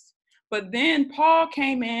circumcised. But then Paul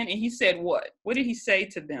came in and he said what? What did he say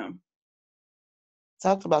to them?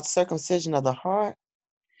 Talked about circumcision of the heart.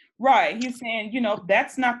 Right. He's saying,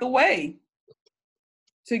 that's not the way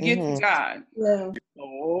to get to God. Yeah.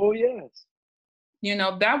 Oh, yes. You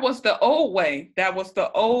know, that was the old way. That was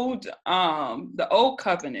the old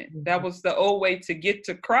covenant. That was the old way to get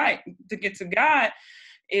to Christ, to get to God,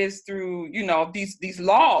 is through, you know, these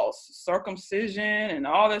laws, circumcision and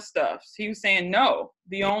all this stuff. He was saying, no,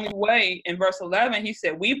 the only way, in verse 11, he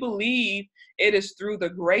said, we believe it is through the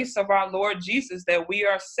grace of our Lord Jesus that we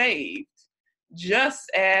are saved, just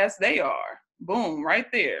as they are. Boom, right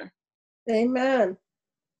there. Amen.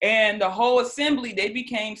 And the whole assembly, they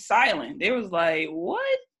became silent. They was like,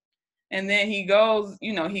 what? And then he goes,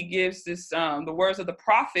 you know, he gives this, the words of the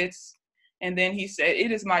prophets. And then he said,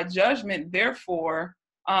 it is my judgment, therefore,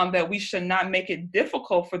 that we should not make it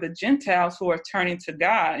difficult for the Gentiles who are turning to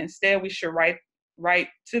God. Instead, we should write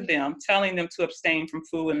to them, telling them to abstain from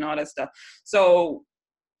food and all that stuff. So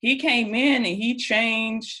he came in and he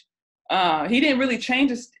changed. He didn't really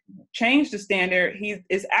change the standard. He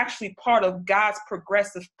is actually part of God's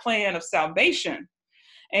progressive plan of salvation.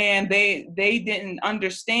 And they didn't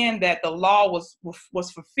understand that the law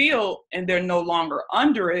was fulfilled and they're no longer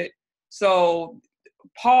under it. So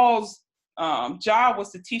Paul's job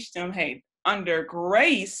was to teach them, hey, under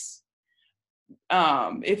grace,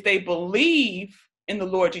 if they believe in the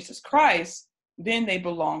Lord Jesus Christ, then they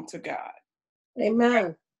belong to God.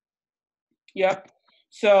 Amen. Yep.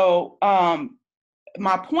 So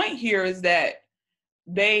my point here is that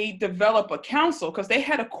they develop a council because they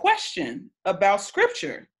had a question about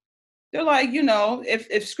scripture. They're like, you know,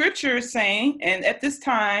 if scripture is saying, and at this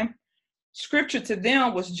time, scripture to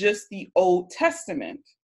them was just the Old Testament.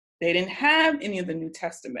 They didn't have any of the New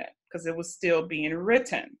Testament because it was still being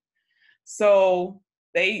written. So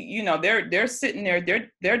they, you know, they're sitting there,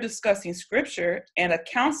 they're discussing scripture, and a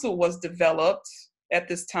council was developed at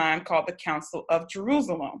this time called the Council of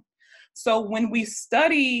Jerusalem. So when we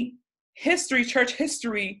study history, church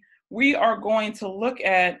history, we are going to look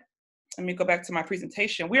at, let me go back to my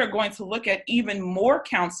presentation. We are going to look at even more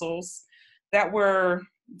councils that were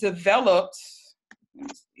developed. Let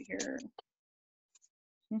me see here.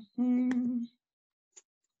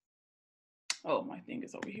 Oh, my thing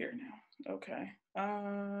is over here now. Okay.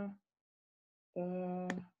 The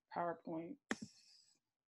PowerPoint.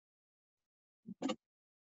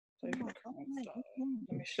 Let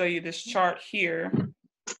me show you this chart here.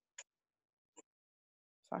 So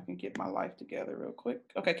I can get my life together real quick.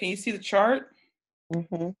 Okay, can you see the chart?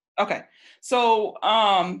 Mm-hmm. Okay, so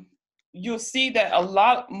you'll see that a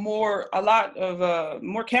lot of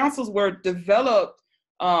more councils were developed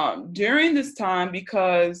during this time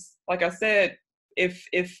because, like I said, if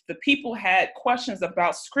the people had questions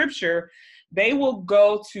about scripture, they will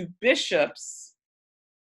go to bishops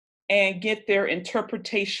and get their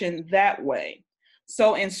interpretation that way.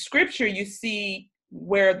 So in scripture, you see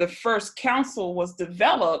where the first council was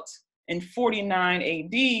developed in 49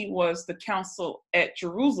 AD was the council at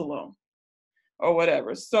Jerusalem or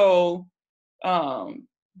whatever. So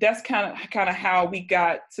that's kind of how we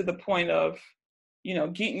got to the point of, you know,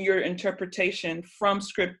 getting your interpretation from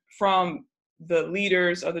the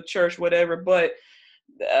leaders of the church, whatever. But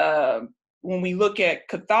when we look at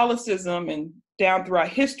Catholicism and down throughout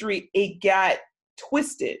history, it got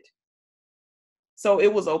twisted. So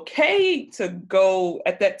it was okay to go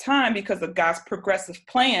at that time because of God's progressive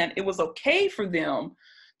plan. It was okay for them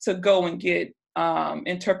to go and get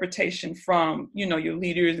interpretation from, you know, your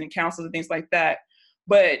leaders and councils and things like that.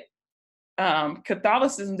 But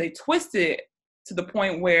Catholicism, they twisted to the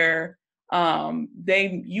point where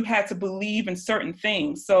you had to believe in certain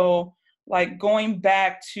things. So like going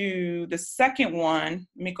back to the second one,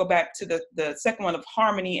 let me go back to the second one of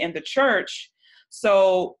harmony and the church.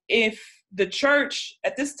 So if the church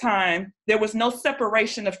at this time, there was no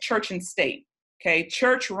separation of church and state. Okay,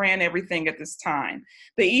 church ran everything at this time.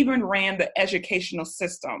 They even ran the educational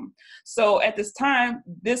system. So at this time,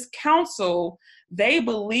 this council, they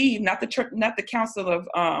believe, not the church, not the Council of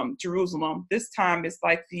Jerusalem. This time it's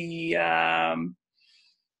like the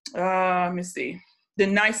let me see, the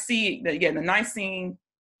Nicene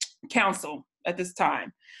Council at this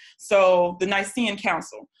time. So the Nicene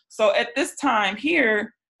Council. So at this time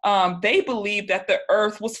here, they believed that the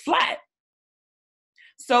earth was flat.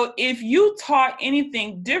 So if you taught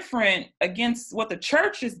anything different against what the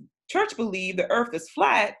church believed, the earth is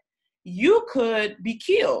flat, you could be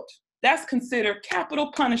killed. That's considered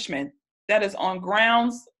capital punishment. That is on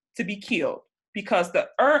grounds to be killed because the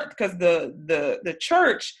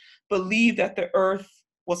church believed that the earth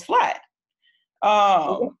was flat.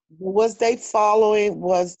 Was they following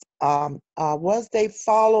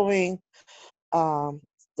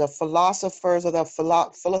the philosophers or the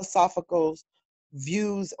philosophical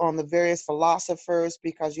views on the various philosophers?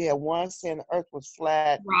 Because you had one saying the earth was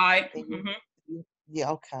flat. Right. Yeah,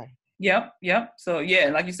 okay. Yep. So yeah,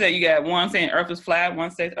 like you said, you got one saying Earth is flat, one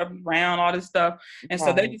says Earth is round, all this stuff, and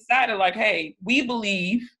so they Right. decided like, hey, we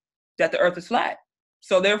believe that the Earth is flat.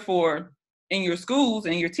 So therefore, in your schools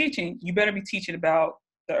and your teaching, you better be teaching about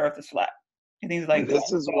the Earth is flat and things like And that.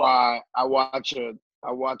 this is why I watch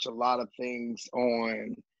a lot of things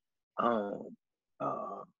on, um,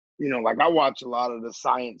 uh, like I watch a lot of the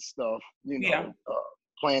science stuff, Yeah,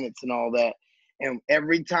 planets and all that. And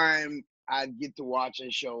every time I get to watching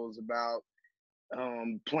shows about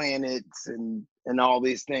planets and all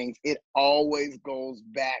these things, it always goes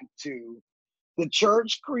back to the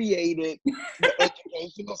church created the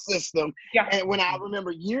educational system. yeah, And when I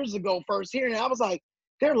remember years ago first hearing it, I was like,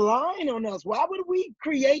 they're lying on us. Why would we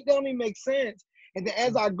create? Don't even make sense. And then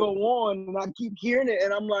as I go on and I keep hearing it,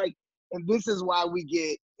 and I'm like, and this is why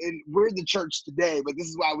and we're the church today, but this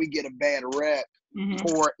is why we get a bad rep mm-hmm.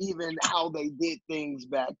 for even how they did things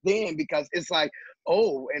back then, because it's like,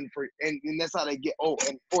 and that's how they get,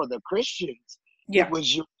 and for the Christians, it Yeah,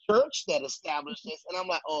 was your church that established this. And I'm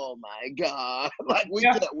like, oh my God, like we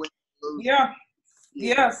yeah, can't win. yeah.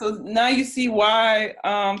 Yeah. Yeah, so now you see why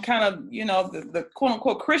kind of, the quote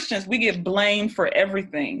unquote Christians, we get blamed for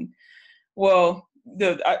everything. Well,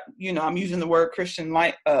 I'm using the word Christian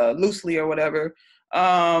like loosely or whatever.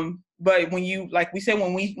 But when you, like we said,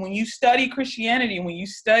 when you study Christianity, when you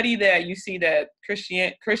study that, you see that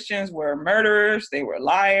Christians were murderers, they were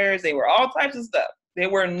liars, they were all types of stuff. They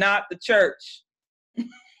were not the church.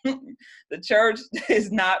 The church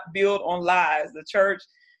is not built on lies. The church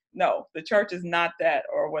is not that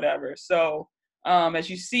or whatever. So as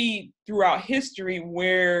you see throughout history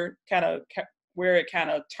where it kind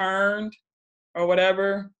of turned or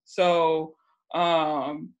whatever. So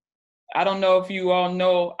I don't know if you all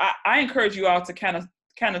know, I encourage you all to kind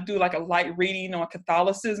of do like a light reading on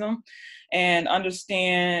Catholicism and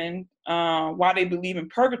understand why they believe in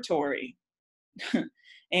purgatory.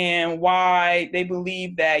 And why they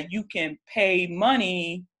believe that you can pay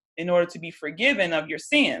money in order to be forgiven of your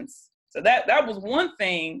sins. So that was one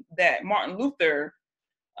thing that Martin Luther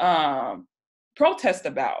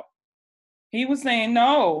protested about. He was saying,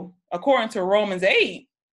 no, according to Romans 8,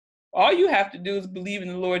 all you have to do is believe in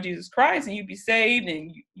the Lord Jesus Christ and you be saved.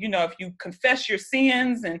 And, if you confess your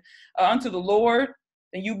sins and unto the Lord,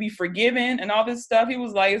 then you'll be forgiven and all this stuff. He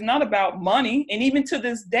was like, it's not about money. And even to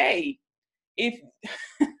this day, if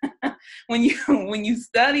when you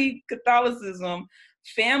study Catholicism,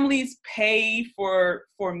 families pay for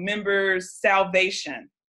members' salvation.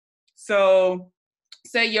 So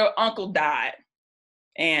say your uncle died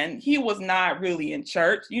and he was not really in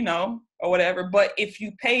church, or whatever, but if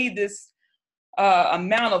you pay this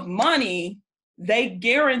amount of money, they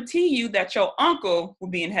guarantee you that your uncle will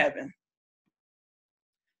be in heaven.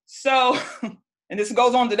 So, and this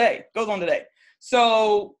goes on today.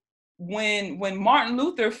 So when Martin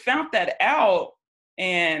Luther found that out,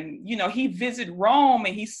 and he visited Rome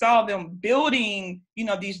and he saw them building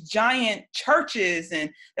these giant churches, and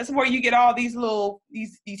that's where you get all these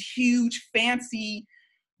these huge fancy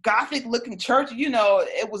Gothic looking churches.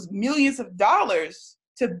 It was millions of dollars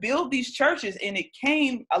to build these churches, and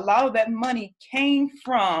a lot of that money came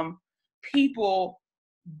from people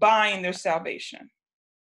buying their salvation.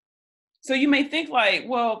 So you may think like,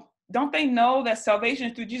 well, don't they know that salvation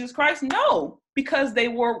is through Jesus Christ? No, because they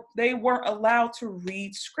weren't allowed to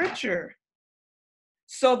read scripture.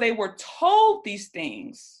 So they were told these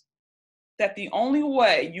things, that the only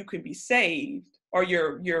way you could be saved or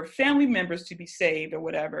your family members to be saved or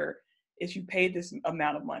whatever is you pay this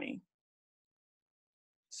amount of money.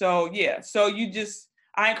 So yeah,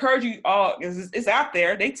 I encourage you all, it's out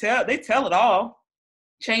there. They tell it all.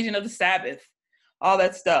 Changing of the Sabbath, all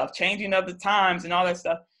that stuff, changing of the times and all that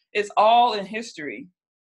stuff. It's all in history.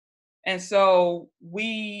 And so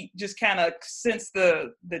we just kind of, since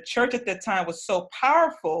the church at that time was so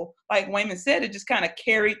powerful, like Wayman said, it just kind of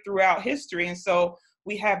carried throughout history. And so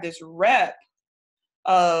we have this rep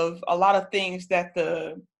of a lot of things that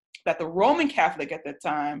the Roman Catholic at that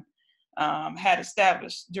time had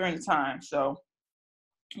established during the time. So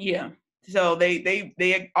yeah, so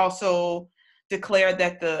they also declared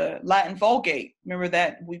that the Latin Vulgate, remember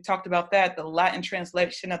that we talked about that, the Latin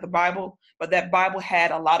translation of the Bible, but that Bible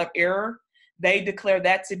had a lot of error. They declared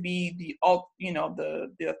that to be the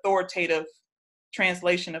authoritative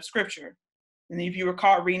translation of Scripture. And if you were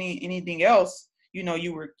caught reading anything else, you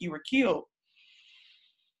were killed.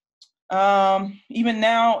 Even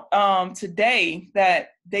now, today, that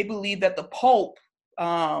they believe that the Pope,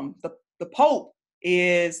 the Pope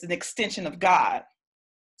is an extension of God.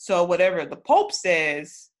 So whatever the Pope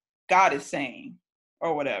says, God is saying,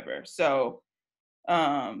 or whatever. So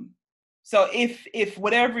So if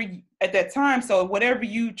whatever at that time, so whatever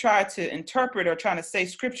you try to interpret or trying to say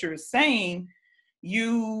scripture is saying,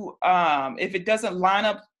 you if it doesn't line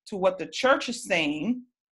up to what the church is saying,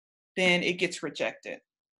 then it gets rejected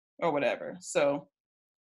or whatever. So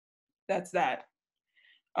that's that.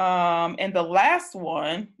 And the last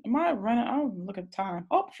one, am I running? I'll look at the time.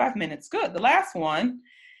 Oh, 5 minutes. Good. The last one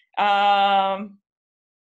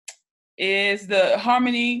is the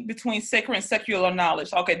harmony between sacred and secular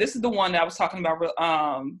knowledge. Okay, this is the one that I was talking about,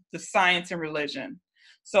 the science and religion.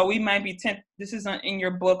 So we might be this is in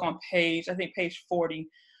your book on page, I think page 40.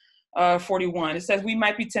 41. It says we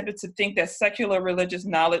might be tempted to think that secular religious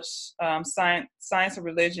knowledge, science and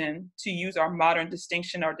religion, to use our modern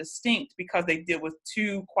distinction, are distinct because they deal with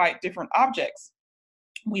two quite different objects.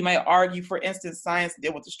 We might argue, for instance, science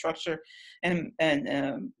deals with the structure and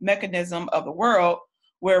mechanism of the world,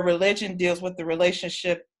 where religion deals with the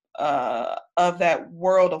relationship of that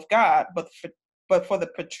world of God. But for the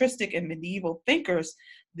patristic and medieval thinkers,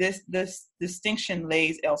 this distinction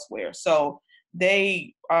lays elsewhere. So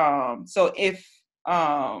they so if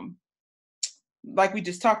like we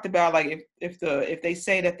just talked about, like if they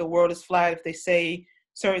say that the world is flat, if they say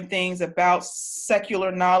certain things about secular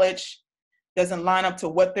knowledge doesn't line up to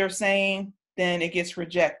what they're saying, then it gets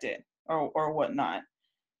rejected or whatnot.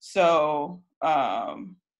 So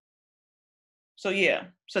yeah,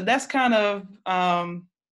 so that's kind of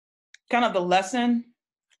the lesson.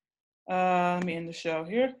 Let me end the show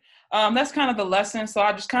here. That's kind of the lesson. So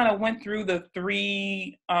I just kind of went through the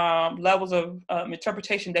three levels of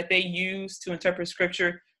interpretation that they use to interpret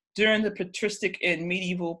scripture during the patristic and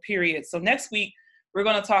medieval period. So next week, we're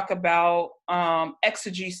going to talk about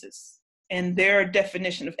exegesis and their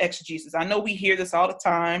definition of exegesis. I know we hear this all the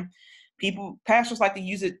time. Pastors like to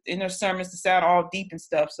use it in their sermons to sound all deep and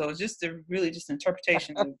stuff. So it's just really just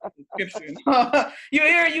interpretation of scripture. You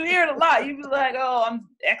hear it a lot. You be like, "Oh, I'm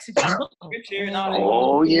exegeting scripture," and all that.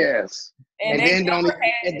 Oh yes, and then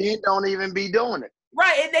don't even be doing it.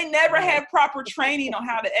 Right, and they never had proper training on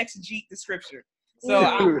how to exegete the scripture. So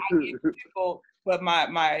I get people, but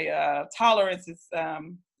my tolerance is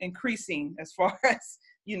increasing as far as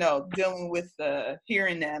dealing with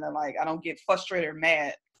hearing that. And like I don't get frustrated or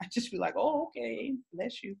mad. I just be like, oh, okay,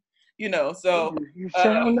 bless you. So you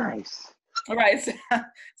sound nice. All right,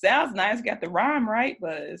 sounds nice. Got the rhyme right,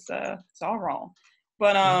 but it's all wrong.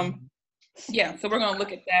 But yeah, so we're gonna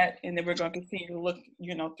look at that, and then we're gonna continue to look,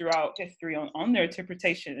 throughout history on their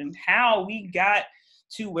interpretation and how we got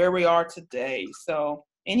to where we are today. So,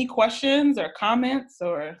 any questions or comments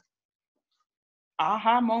or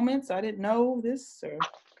aha moments? I didn't know this, or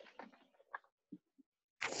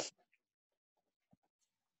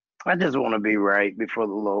I just want to be right before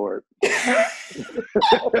the Lord. Listen.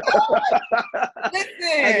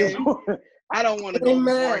 I don't want to go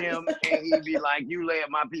before him and he'd be like, you led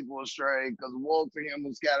my people astray, because woe to him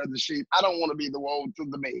who scattered the sheep. I don't want to be the woe to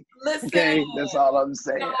the me. Listen, okay, that's all I'm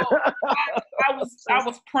saying. I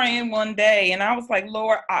was praying one day and I was like,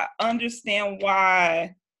 Lord, I understand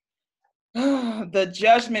why the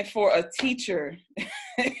judgment for a teacher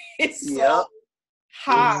is so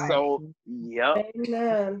high.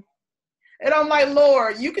 Amen. And I'm like,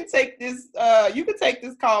 Lord, you can take this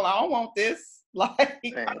call. I don't want this. Like,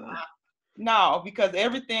 no, because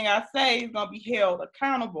everything I say is gonna be held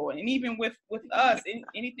accountable. And even with us,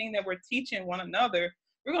 anything that we're teaching one another,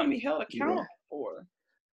 we're gonna be held accountable for.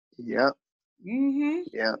 Yep. Mm-hmm.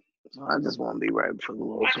 Yeah. So I just want to be right before the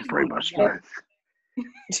Lord. So pray my strength.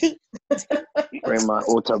 Pray my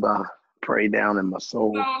otaba. Pray down in my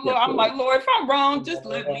soul. No, Lord, I'm like, Lord, if I'm wrong, just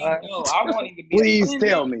let me know. I won't even be. Please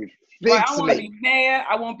tell me. Fix I won't be mad.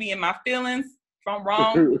 I won't be in my feelings. If I'm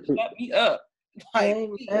wrong, shut me up. Like,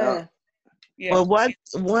 yeah. Well,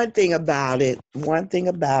 one thing about it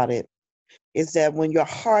is that when your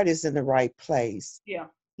heart is in the right place,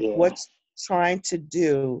 what you're trying to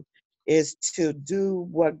do is to do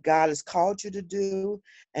what God has called you to do,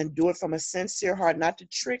 and do it from a sincere heart, not to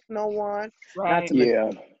trick no one, not to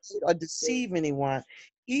manipulate or deceive anyone.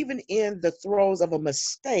 Even in the throes of a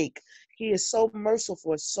mistake, he is so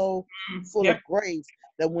merciful, so full of grace,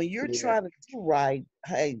 that when you're trying to do right,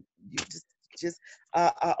 hey, you just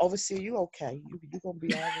overseer, you okay? You're gonna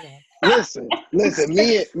be all right. Listen.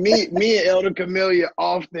 Me and Elder Camillia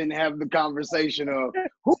often have the conversation of,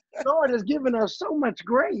 who the Lord has given us so much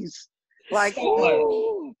grace. Like, I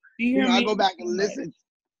go back and listen.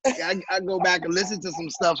 I go back and listen to some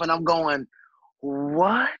stuff, and I'm going,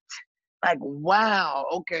 what? Like, wow.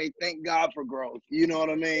 Okay, thank God for growth. You know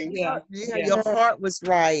what I mean? Yeah. Your heart was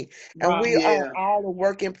right, and we are all a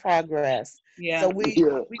work in progress. So we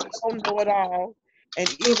don't know it all. And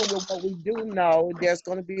even with what we do know, there's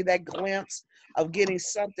going to be that glimpse of getting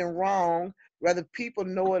something wrong, whether people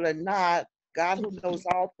know it or not. God who knows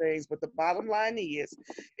all things, but the bottom line is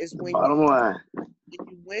when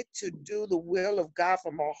you went to do the will of God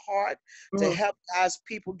from our heart to help God's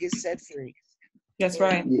people get set free. That's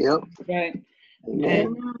right. Yep. Right.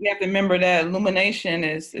 And we have to remember that illumination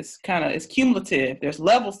is cumulative. There's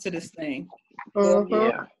levels to this thing.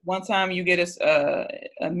 Yeah. One time you get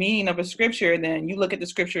a meaning of a scripture, then you look at the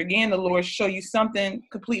scripture again, the Lord show you something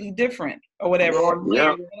completely different or whatever, or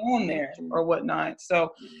layer on there or whatnot.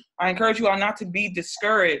 So I encourage you all not to be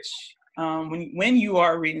discouraged when you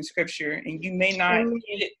are reading scripture and you may not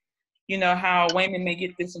get, how Wayman may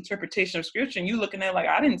get this interpretation of scripture and you looking at it like,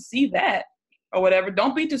 I didn't see that or whatever.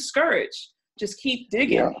 Don't be discouraged. Just keep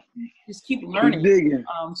digging. Yeah. Just keep learning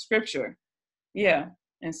scripture. Yeah.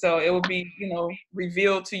 And so it will be,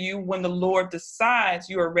 revealed to you when the Lord decides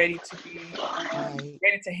you are ready to be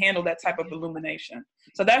ready to handle that type of illumination.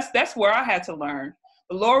 So that's where I had to learn.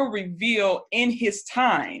 The Lord will reveal in His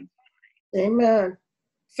time. Amen.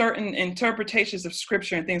 Certain interpretations of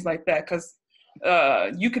scripture and things like that. Because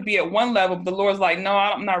you could be at one level, but the Lord's like, no,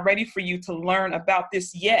 I'm not ready for you to learn about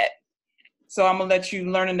this yet. So I'm going to let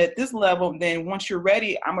you learn it at this level. Then once you're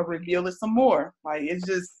ready, I'm going to reveal it some more. Like, it's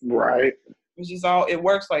just, right. It's just it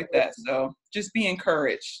works like that. So just be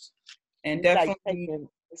encouraged. And definitely.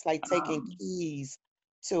 It's like taking keys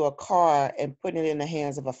to a car and putting it in the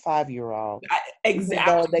hands of a 5-year-old.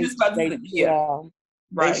 Exactly.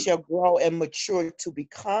 They shall grow and mature to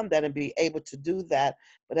become that and be able to do that.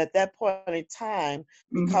 But at that point in time,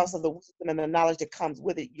 because of the wisdom and the knowledge that comes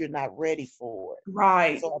with it, you're not ready for it.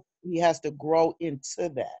 Right. So he has to grow into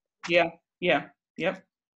that. Yeah. Yep.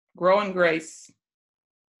 Grow in grace.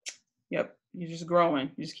 Yep. You're just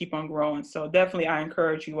growing. You just keep on growing. So definitely I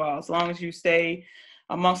encourage you all, as long as you stay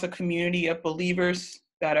amongst a community of believers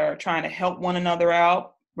that are trying to help one another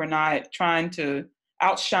out. We're not trying to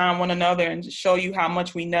outshine one another and just show you how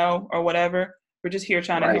much we know or whatever. We're just here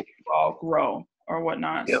trying to help you all grow or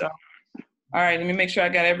whatnot. Yep. So, all right, let me make sure I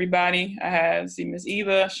got everybody. I have Miss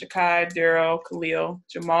Eva, Shakai, Daryl, Khalil,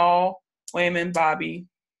 Jamal, Wayman, Bobby,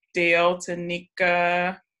 Dale,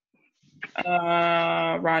 Tanika,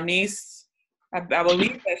 Ronice. I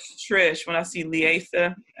believe that's Trish. When I see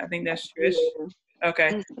Liesa, I think that's Trish.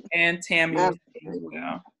 Okay, and Tammy as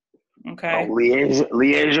well. Okay. Oh,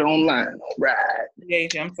 Liège online. Right.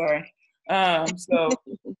 Liège, I'm sorry. So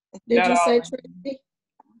did you say Tracy?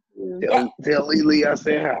 Tell Lily I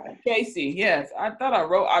said hi. Tracy, yes. I thought I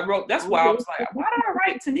wrote. That's why I was like, why did I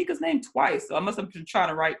write Tanika's name twice? So I must have been trying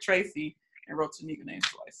to write Tracy and wrote Tanika's name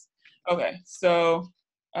twice. Okay, so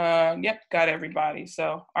yep, got everybody.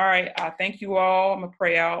 So all right, I thank you all. I'm gonna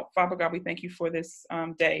pray out. Father God, we thank you for this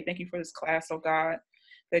day. Thank you for this class, oh God,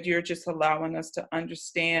 that you're just allowing us to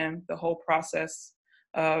understand the whole process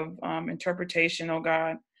of interpretation, oh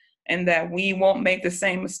God, and that we won't make the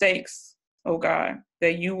same mistakes, oh God,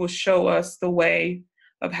 that you will show us the way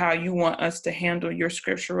of how you want us to handle your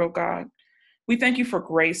scripture, oh God. We thank you for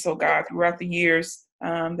grace, oh God, throughout the years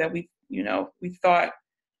that we thought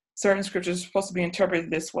certain scriptures are supposed to be interpreted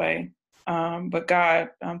this way. But God,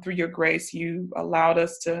 through your grace, you allowed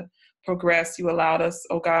us to progress. You allowed us,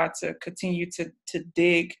 oh God, to continue to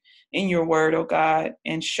dig in your word, oh God,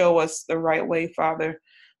 and show us the right way, Father.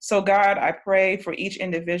 So God, I pray for each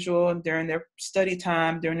individual during their study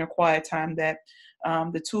time, during their quiet time, that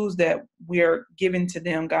the tools that we are given to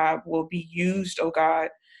them, God, will be used, oh God,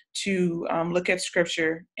 to look at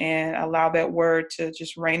scripture and allow that word to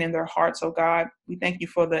just reign in their hearts, oh God. We thank you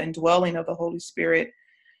for the indwelling of the Holy Spirit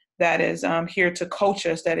that is here to coach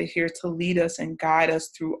us, that is here to lead us and guide us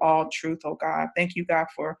through all truth, oh God. Thank you, God,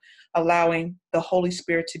 for allowing the Holy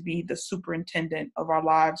Spirit to be the superintendent of our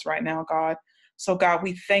lives right now, God. So God,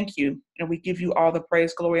 we thank you and we give you all the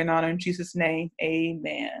praise, glory, and honor in Jesus' name.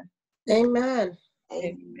 Amen. Amen.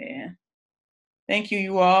 Amen. Thank you,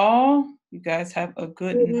 you all. You guys have a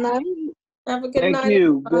good night. Have a good night. Thank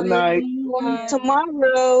you. Good night.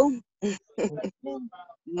 Tomorrow.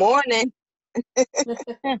 Morning.